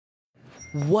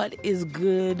What is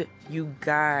good, you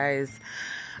guys?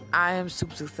 I am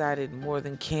super excited, more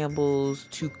than Campbell's,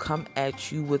 to come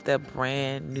at you with a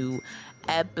brand new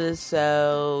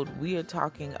episode. We are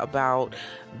talking about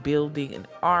building an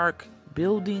arc,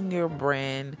 building your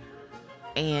brand,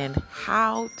 and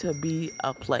how to be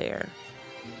a player.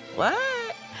 What?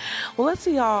 Well, let's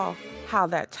see how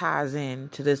that ties in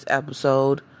to this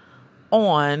episode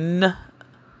on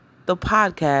the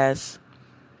podcast.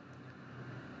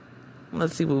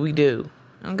 Let's see what we do.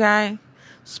 Okay?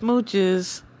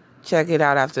 Smooches. Check it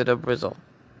out after the brizzle.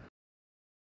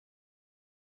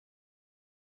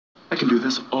 I can do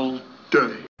this all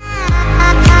day.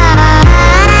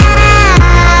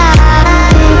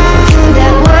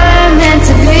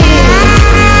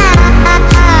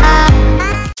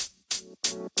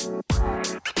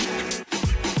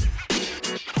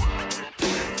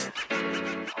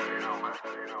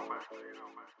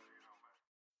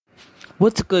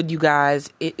 What's good, you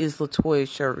guys? It is Latoya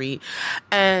Cherie,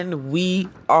 and we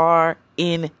are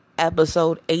in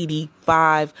episode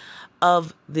 85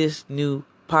 of this new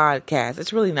podcast.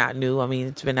 It's really not new. I mean,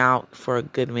 it's been out for a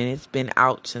good minute. It's been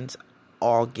out since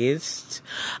August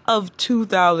of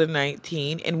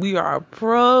 2019, and we are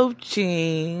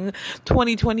approaching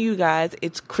 2020, you guys.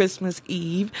 It's Christmas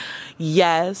Eve.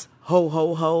 Yes, ho,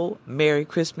 ho, ho. Merry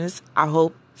Christmas. I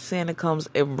hope Santa comes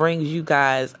and brings you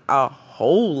guys a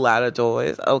whole lot of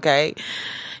toys, okay?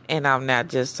 And I'm not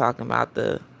just talking about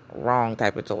the wrong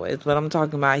type of toys, but I'm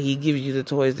talking about he gives you the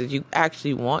toys that you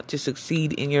actually want to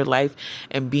succeed in your life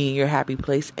and be in your happy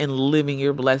place and living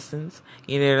your blessings.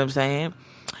 You know what I'm saying?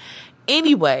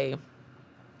 Anyway,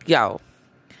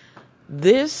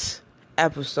 this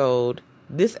episode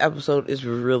is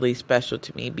really special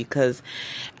to me because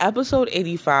episode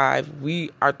 85,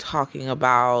 we are talking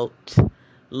about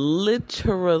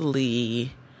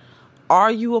literally,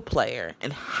 are you a player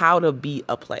and how to be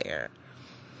a player?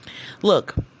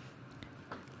 Look,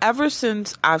 ever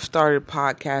since I've started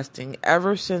podcasting,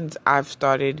 ever since I've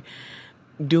started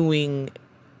doing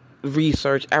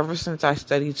research, ever since I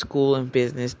studied school and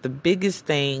business, the biggest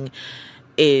thing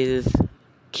is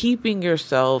keeping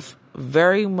yourself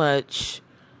very much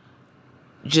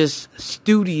just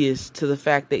studious to the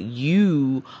fact that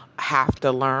you have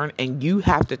to learn and you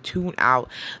have to tune out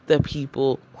the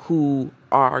people who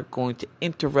are going to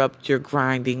interrupt your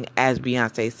grinding, as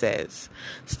Beyonce says.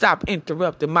 Stop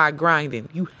interrupting my grinding.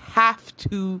 You have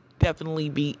to definitely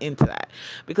be into that,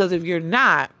 because if you're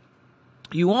not,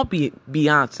 you won't be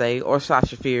Beyonce or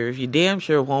Sasha Fierce. You damn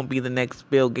sure won't be the next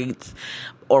Bill Gates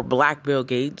or Black Bill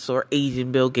Gates or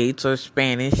Asian Bill Gates or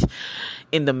Spanish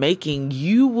in the making.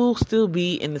 You will still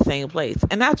be in the same place.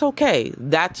 And that's okay.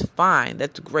 That's fine.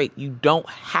 That's great. You don't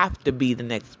have to be the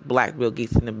next Black Bill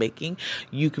Gates in the making.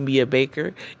 You can be a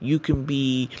baker. You can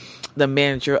be the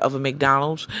manager of a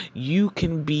McDonald's. You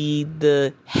can be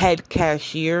the head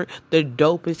cashier, the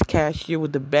dopest cashier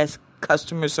with the best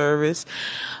customer service,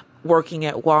 working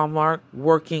at Walmart,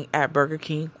 working at Burger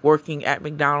King, working at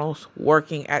McDonald's,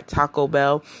 working at Taco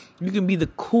Bell. You can be the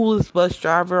coolest bus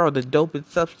driver or the dopest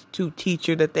substitute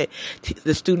teacher that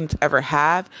the students ever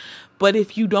have. But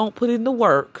if you don't put in the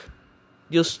work,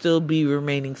 you'll still be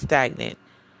remaining stagnant.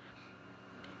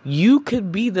 You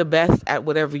could be the best at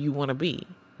whatever you want to be.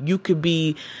 You could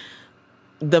be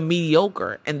the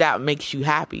mediocre, and that makes you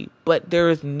happy. But there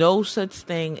is no such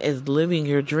thing as living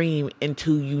your dream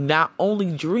until you not only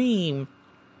dream,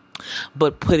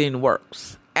 but put in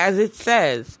works. As it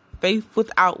says, faith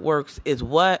without works is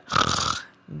what?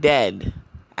 Dead.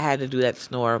 I had to do that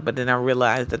snore, but then I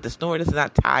realized that the snore does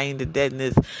not tie into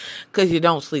deadness, because you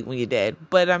don't sleep when you're dead.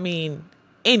 But I mean,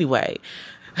 anyway,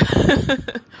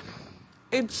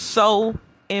 it's so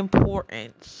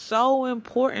important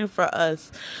for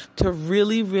us to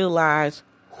really realize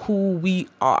who we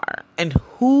are, and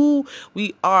who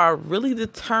we are really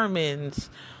determines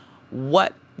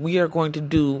what we are going to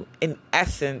do in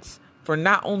essence for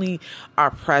not only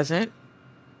our present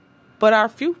but our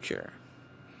future.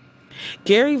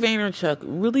 Gary Vaynerchuk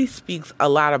really speaks a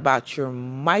lot about your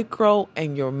micro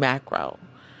and your macro.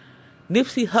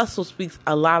 Nipsey Hussle speaks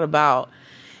a lot about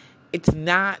it's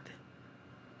not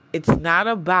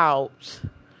about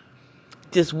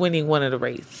just winning one of the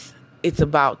race. It's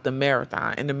about the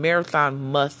marathon, and the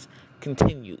marathon must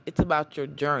continue. It's about your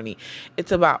journey.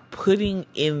 It's about putting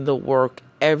in the work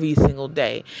every single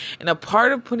day. And a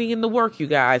part of putting in the work, you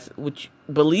guys, which,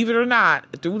 believe it or not,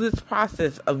 through this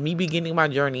process of me beginning my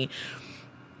journey,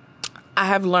 I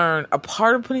have learned a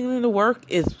part of putting in the work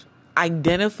is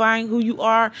identifying who you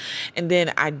are, and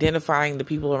then identifying the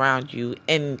people around you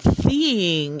and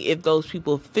seeing if those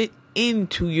people fit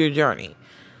into your journey.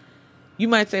 You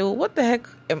might say, well, what the heck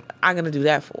am I going to do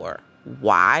that for?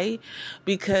 Why?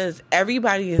 Because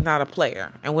everybody is not a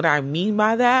player. And what I mean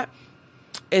by that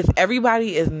is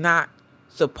everybody is not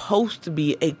supposed to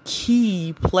be a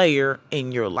key player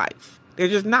in your life. They're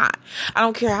just not. I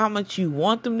don't care how much you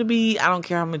want them to be. I don't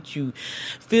care how much you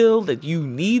feel that you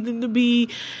need them to be,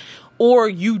 or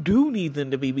you do need them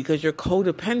to be because you're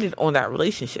codependent on that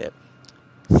relationship.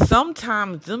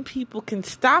 Sometimes them people can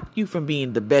stop you from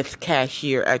being the best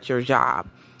cashier at your job,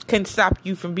 can stop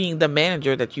you from being the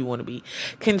manager that you want to be,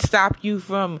 can stop you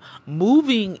from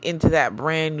moving into that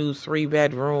brand new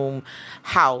 3-bedroom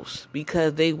house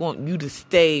because they want you to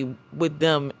stay with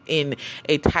them in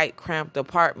a tight, cramped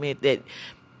apartment that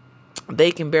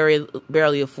they can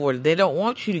barely afford. They don't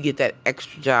want you to get that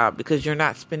extra job because you're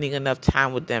not spending enough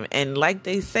time with them. And like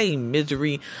they say,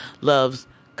 misery loves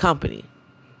company.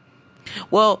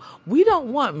 Well, we don't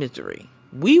want misery.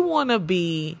 We want to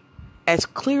be as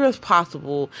clear as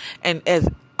possible and as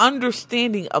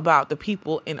understanding about the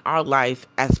people in our life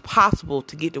as possible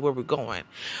to get to where we're going.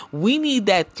 We need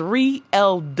that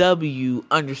 3LW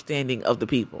understanding of the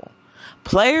people.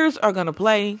 Players are going to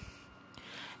play.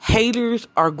 Haters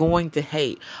are going to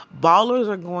hate. Ballers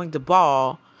are going to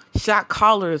ball. Shot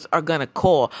callers are going to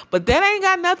call. But that ain't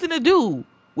got nothing to do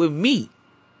with me.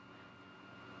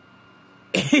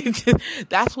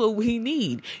 That's what we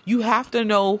need. You have to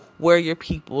know where your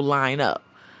people line up.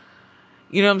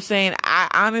 You know what I'm saying? I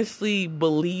honestly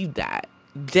believe that.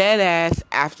 Dead ass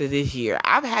after this year.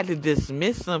 I've had to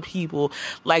dismiss some people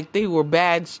like they were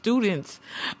bad students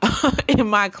in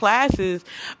my classes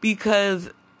because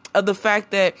of the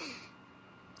fact that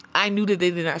I knew that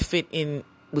they did not fit in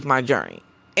with my journey.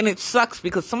 And it sucks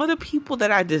because some of the people that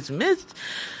I dismissed,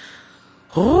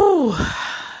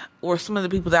 or some of the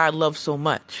people that I love so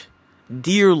much,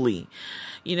 dearly.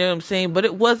 You know what I'm saying? But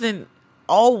it wasn't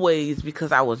always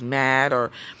because I was mad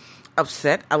or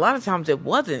upset. A lot of times it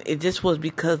wasn't. It just was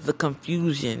because the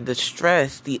confusion, the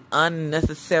stress, the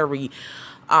unnecessary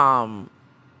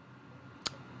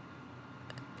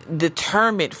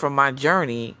deterrent from my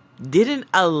journey didn't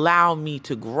allow me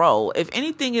to grow. If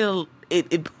anything,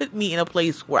 it put me in a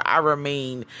place where I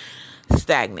remained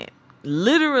stagnant.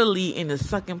 Literally in the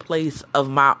second place of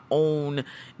my own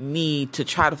need to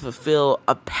try to fulfill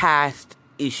a past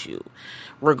issue,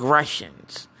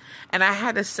 regressions. And I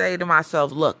had to say to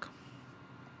myself, look,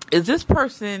 is this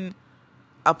person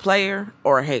a player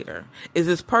or a hater? Is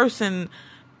this person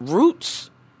roots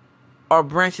or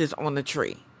branches on the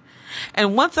tree?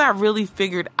 And once I really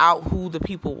figured out who the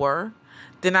people were,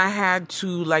 then I had to,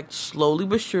 like, slowly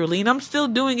but surely, and I'm still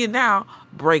doing it now,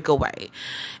 break away.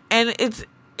 And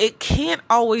it can't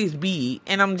always be,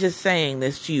 and I'm just saying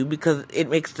this to you because it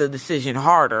makes the decision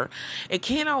harder. It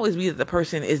can't always be that the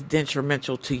person is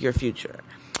detrimental to your future.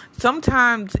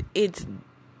 Sometimes it's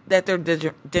that they're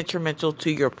detrimental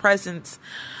to your presence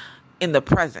in the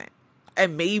present.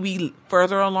 And maybe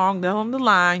further along down the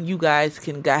line, you guys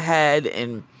can go ahead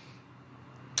and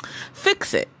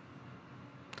fix it.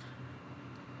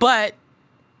 But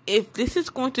if this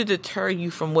is going to deter you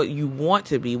from what you want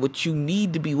to be, what you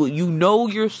need to be, what you know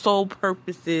your sole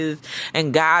purpose is,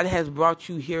 and God has brought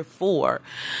you here for,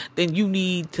 then you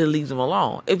need to leave them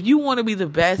alone. If you want to be the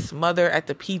best mother at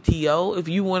the PTO, if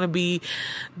you want to be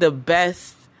the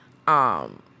best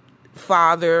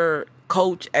father,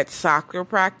 coach at soccer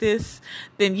practice,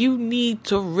 then you need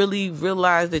to really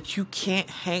realize that you can't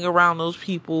hang around those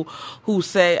people who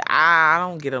say, I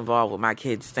don't get involved with my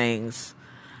kids' things.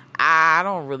 I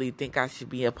don't really think I should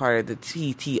be a part of the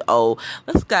PTO.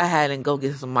 Let's go ahead and go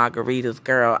get some margaritas,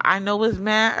 girl. I know it's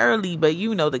mad early, but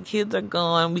you know the kids are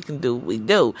gone. We can do what we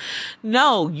do.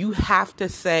 No, you have to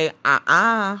say,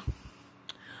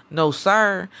 no,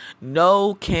 sir.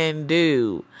 No can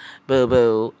do.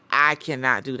 Boo-boo. I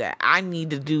cannot do that. I need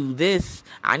to do this.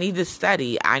 I need to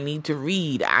study. I need to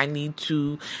read. I need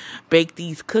to bake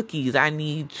these cookies. I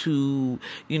need to,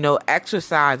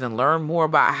 exercise and learn more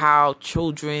about how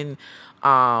children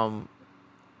can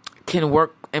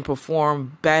work and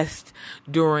perform best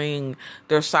during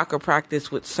their soccer practice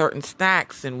with certain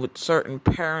snacks and with certain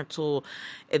parental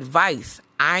advice.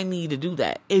 I need to do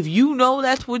that. If you know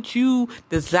that's what you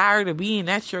desire to be and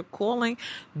that's your calling,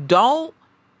 don't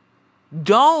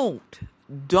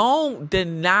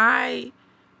deny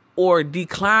or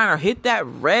decline or hit that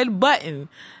red button,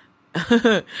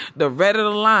 the red of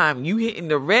the line. You hitting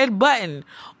the red button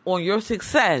on your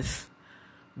success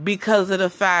because of the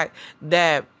fact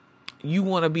that you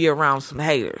want to be around some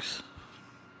haters.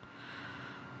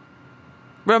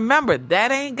 Remember,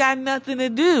 that ain't got nothing to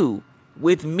do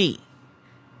with me.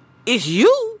 It's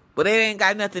you, but it ain't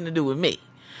got nothing to do with me.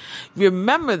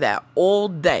 Remember that all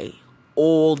day,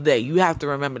 all day. You have to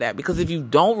remember that, because if you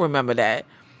don't remember that,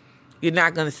 you're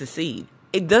not going to succeed.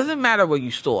 It doesn't matter where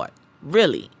you start,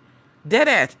 really. Dead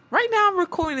ass. Right now I'm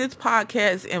recording this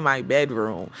podcast in my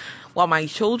bedroom while my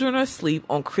children are asleep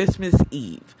on Christmas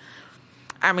Eve.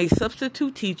 I'm a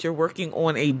substitute teacher working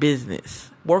on a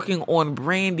business, working on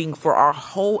branding for our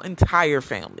whole entire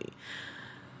family.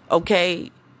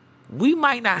 Okay? We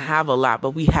might not have a lot,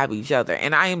 but we have each other.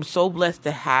 And I am so blessed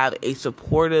to have a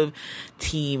supportive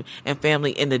team and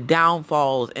family in the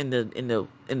downfalls and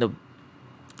the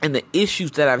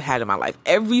issues that I've had in my life.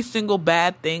 Every single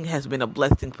bad thing has been a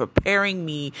blessing, preparing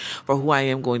me for who I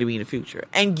am going to be in the future.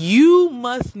 And you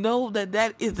must know that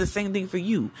that is the same thing for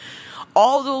you.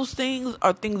 All those things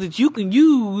are things that you can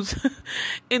use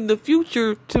in the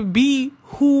future to be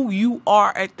who you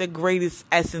are at the greatest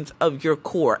essence of your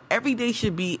core. Every day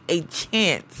should be a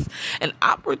chance, an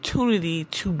opportunity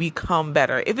to become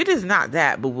better. If it is not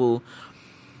that, boo-boo,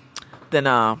 then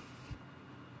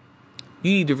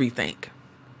you need to rethink.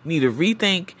 You need to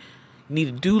rethink. You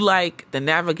need to do like the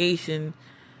navigation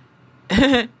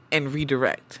and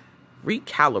redirect.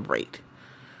 Recalibrate.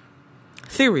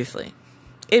 Seriously.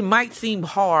 It might seem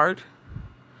hard,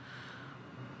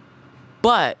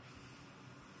 but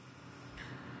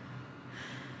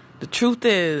the truth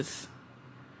is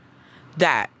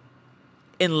that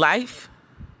in life,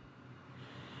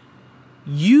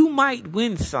 you might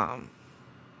win some,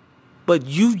 but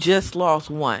you just lost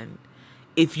one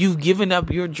if you've given up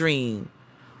your dream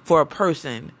for a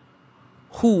person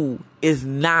who is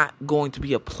not going to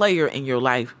be a player in your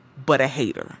life, but a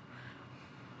hater.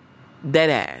 Dead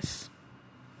ass.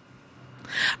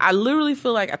 I literally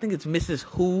feel like, I think it's Mrs.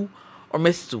 Who or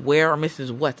Mrs. Where or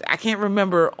Mrs. What. I can't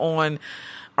remember, on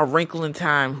A Wrinkle in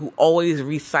Time, who always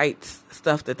recites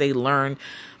stuff that they learned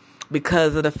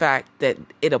because of the fact that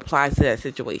it applies to that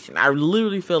situation. I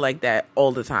literally feel like that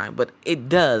all the time, but it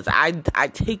does. I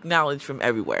take knowledge from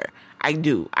everywhere. I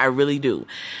do. I really do.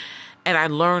 And I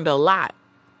learned a lot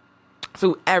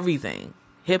through everything.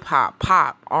 Hip hop,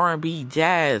 pop, R&B,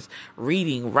 jazz,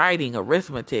 reading, writing,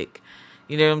 arithmetic.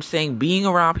 You know what I'm saying? Being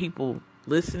around people,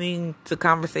 listening to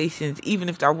conversations, even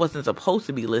if I wasn't supposed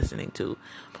to be listening to.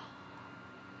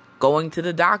 Going to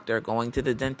the doctor, going to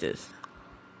the dentist.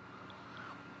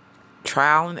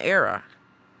 Trial and error.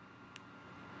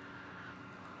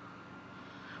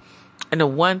 And the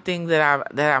one thing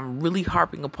that I'm really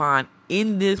harping upon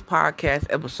in this podcast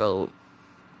episode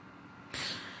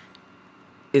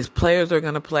is players are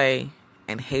going to play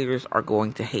and haters are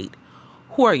going to hate.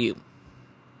 Who are you?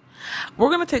 We're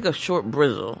going to take a short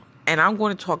brizzle, and I'm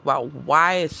going to talk about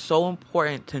why it's so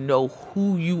important to know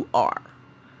who you are.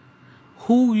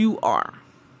 Who you are.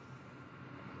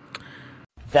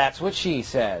 That's what she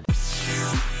said.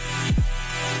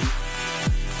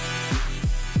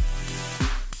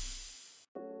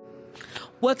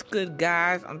 What's good,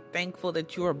 guys? I'm thankful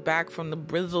that you are back from the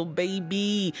brizzle,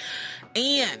 baby.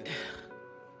 And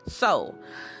so,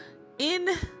 in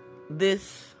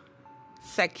this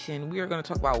section, we are going to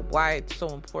talk about why it's so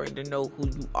important to know who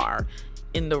you are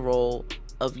in the role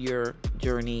of your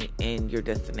journey and your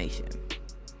destination.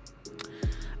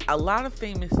 A lot of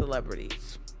famous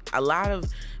celebrities, a lot of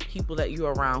people that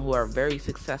you're around who are very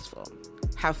successful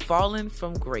have fallen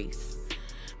from grace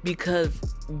because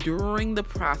during the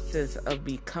process of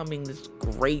becoming this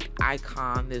great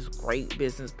icon, this great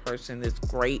business person, this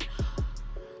great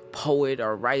poet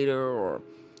or writer or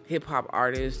hip-hop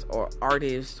artist or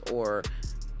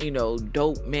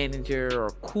dope manager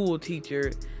or cool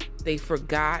teacher, they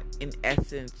forgot in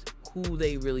essence who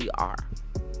they really are.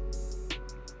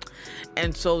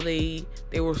 And so they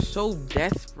were so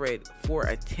desperate for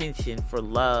attention, for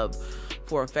love,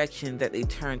 for affection, that they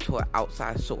turned to an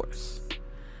outside source.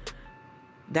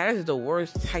 That is the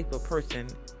worst type of person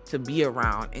to be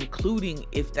around, including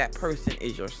if that person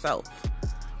is yourself.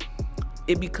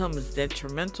 It becomes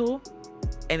detrimental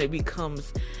and it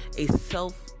becomes a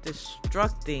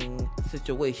self-destructing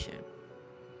situation.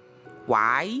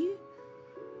 Why?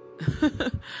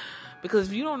 Because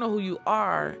if you don't know who you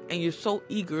are and you're so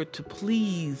eager to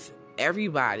please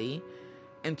everybody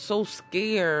and so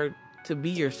scared to be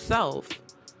yourself,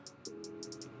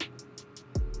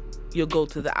 you'll go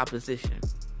to the opposition.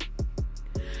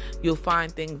 You'll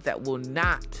find things that will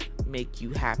not make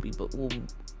you happy but will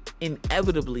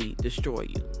inevitably destroy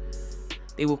you.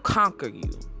 They will conquer you.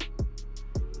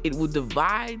 It will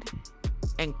divide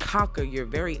and conquer your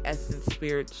very essence,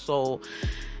 spirit, soul,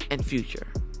 and future.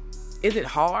 Is it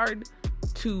hard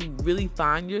to really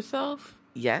find yourself?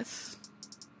 Yes.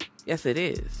 Yes, it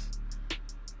is.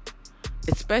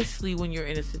 Especially when you're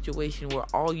in a situation where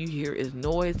all you hear is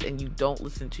noise and you don't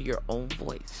listen to your own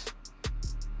voice.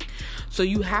 So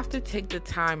you have to take the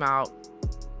time out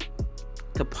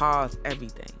to pause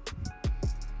everything.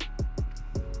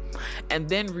 And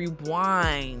then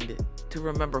rewind to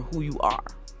remember who you are.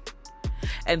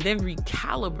 And then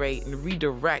recalibrate and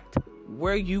redirect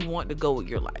where you want to go with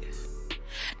your life.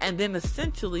 And then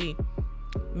essentially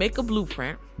make a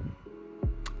blueprint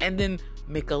and then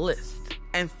make a list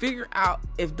and figure out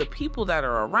if the people that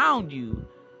are around you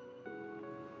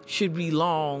should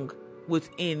belong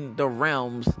within the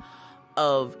realms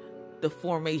of the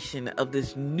formation of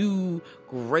this new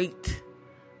great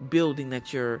building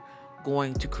that you're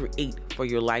going to create for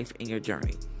your life and your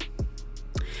journey.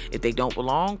 If they don't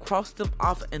belong, cross them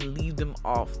off and leave them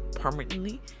off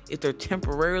permanently. If they're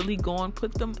temporarily gone,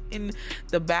 put them in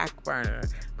the back burner.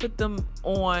 Put them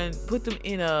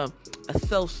in a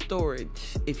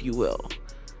self-storage, if you will.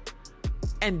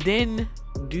 And then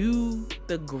do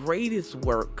the greatest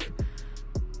work.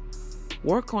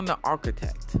 Work on the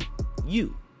architect.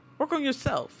 You. Work on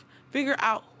yourself. Figure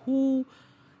out who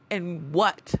and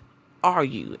what are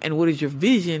you and what is your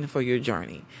vision for your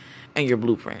journey and your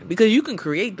blueprint. Because you can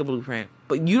create the blueprint,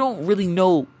 but you don't really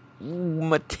know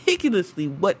meticulously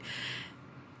what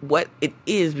it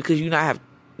is because you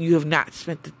have not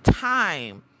spent the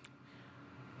time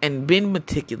and been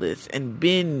meticulous and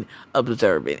been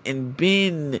observant and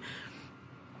been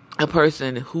a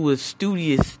person who is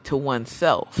studious to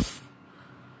oneself.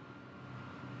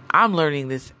 I'm learning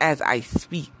this as I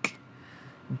speak.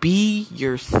 Be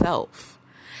yourself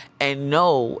and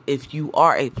know if you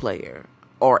are a player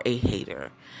or a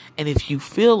hater. And if you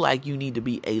feel like you need to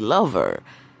be a lover,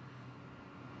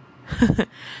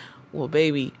 well,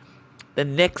 baby, the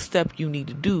next step you need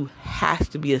to do has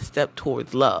to be a step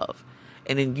towards love.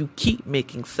 And then you keep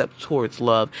making steps towards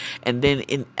love. And then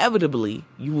inevitably,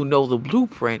 you will know the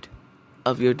blueprint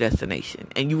of your destination.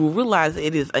 And you will realize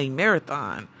it is a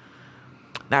marathon,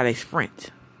 not a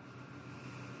sprint.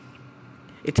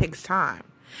 It takes time.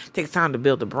 It takes time to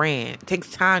build a brand. It takes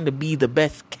time to be the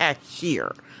best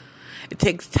cashier. It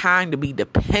takes time to be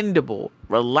dependable,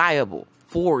 reliable,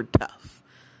 forward tough.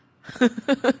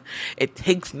 It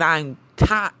takes 9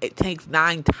 times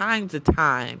the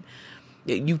time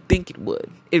that you think it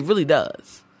would. It really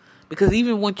does. Because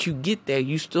even once you get there,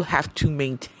 you still have to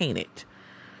maintain it.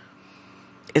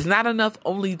 It's not enough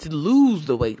only to lose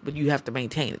the weight, but you have to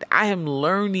maintain it. I am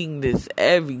learning this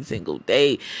every single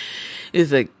day.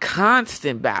 It's a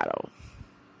constant battle.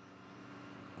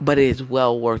 But it is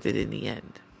well worth it in the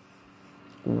end.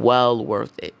 Well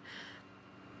worth it.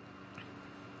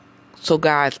 So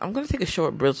guys, I'm going to take a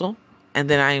short brizzle. And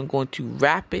then I am going to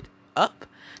wrap it up.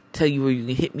 Tell you where you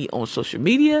can hit me on social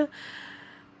media.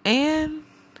 And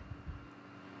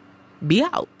be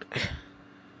out.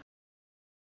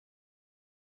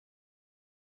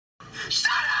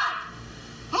 Shut up!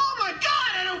 Oh my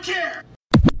God, I don't care!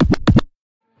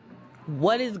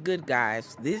 What is good,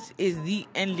 guys? This is the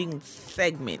ending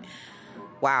segment.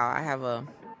 Wow, I have a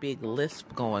big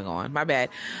lisp going on. My bad.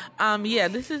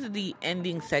 This is the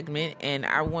ending segment, and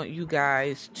I want you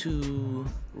guys to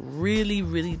really,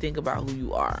 really think about who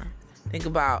you are. Think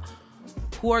about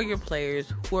who are your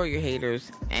players, who are your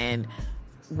haters, and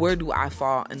where do I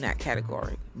fall in that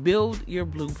category? Build your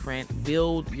blueprint,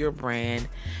 build your brand,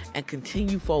 and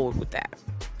continue forward with that.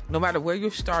 No matter where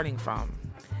you're starting from,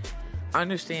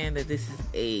 understand that this is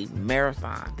a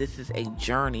marathon. This is a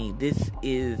journey. This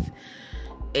is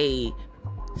a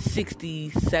 60,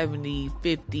 70,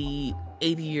 50,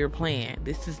 80-year plan.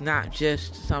 This is not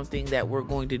just something that we're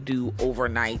going to do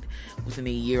overnight within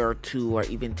a year or 2 or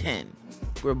even 10.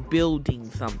 We're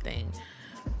building something.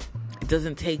 It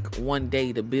doesn't take one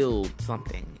day to build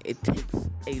something. It takes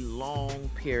a long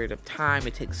period of time.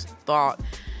 It takes thought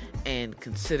and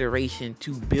consideration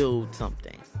to build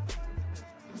something.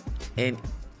 And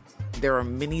there are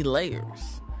many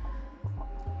layers,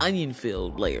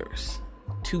 onion-filled layers,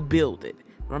 to build it.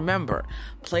 Remember,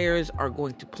 players are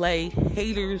going to play,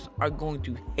 haters are going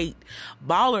to hate,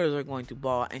 ballers are going to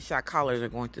ball, and shot callers are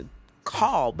going to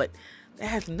call. But that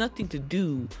has nothing to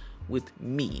do with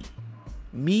me.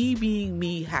 Me being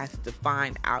me has to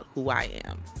find out who I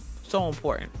am. So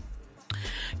important.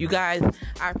 You guys,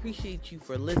 I appreciate you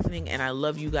for listening, and I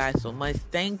love you guys so much.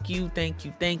 Thank you.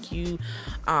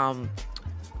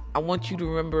 I want you to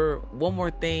remember one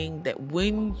more thing, that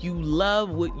when you love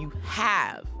what you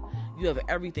have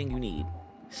everything you need.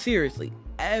 Seriously,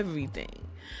 everything.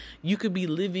 You could be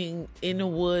living in the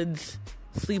woods,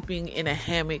 sleeping in a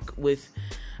hammock with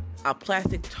a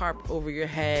plastic tarp over your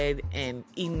head and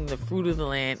eating the fruit of the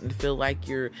land and feel like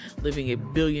you're living a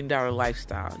 $1 billion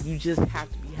lifestyle. You just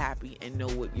have to be happy and know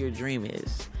what your dream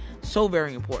is. So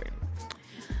very important.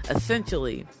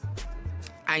 Essentially,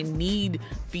 I need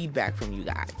feedback from you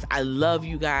guys. I love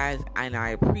you guys and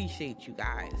I appreciate you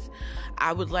guys.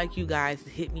 I would like you guys to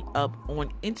hit me up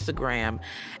on Instagram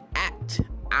at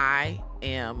I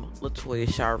am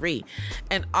Latoya Shari.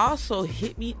 And also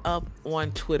hit me up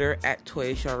on Twitter at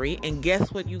Toya Shari. And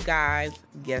guess what, you guys?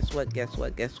 Guess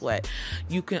what?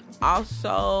 You can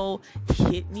also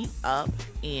hit me up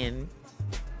in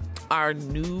our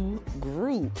new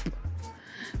group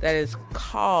that is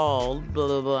called blah,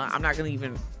 blah, blah. I'm not going to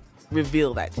even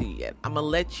reveal that to you yet. I'm going to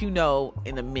let you know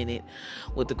in a minute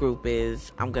what the group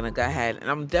is. I'm going to go ahead and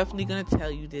I'm definitely going to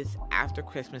tell you this after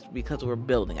Christmas because we're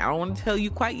building. I don't want to tell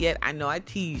you quite yet. I know I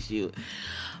teased you,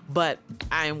 but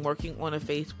I am working on a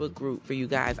Facebook group for you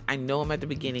guys. I know I'm at the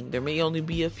beginning. There may only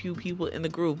be a few people in the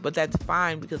group, but that's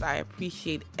fine because I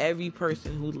appreciate every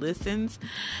person who listens.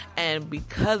 And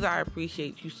because I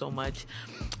appreciate you so much,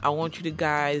 I want you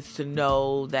guys to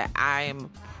know that I am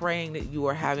praying that you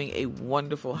are having a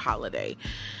wonderful holiday.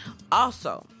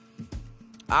 Also,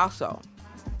 I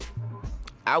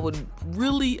would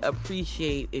really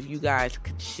appreciate if you guys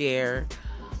could share,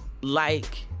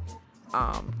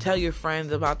 tell your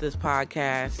friends about this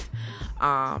podcast,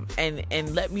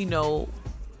 and let me know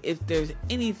if there's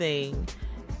anything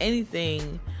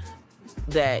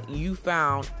that you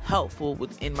found helpful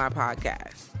within my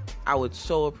podcast. I would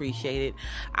so appreciate it.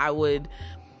 I would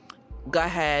go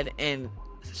ahead and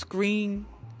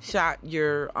screenshot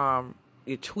your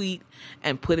tweet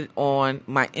and put it on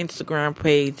my Instagram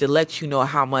page to let you know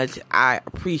how much I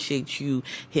appreciate you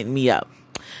hitting me up.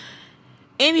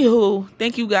 Anywho,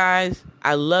 thank you guys.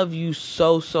 I love you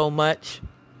so much.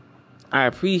 I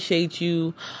appreciate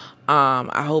you.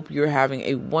 I hope you're having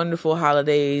a wonderful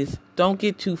holidays. Don't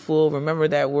get too full. Remember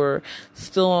that we're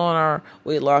still on our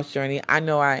weight loss journey. I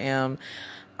know I am.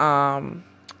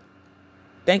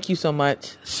 Thank you so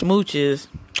much. Smooches.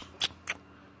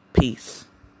 Peace.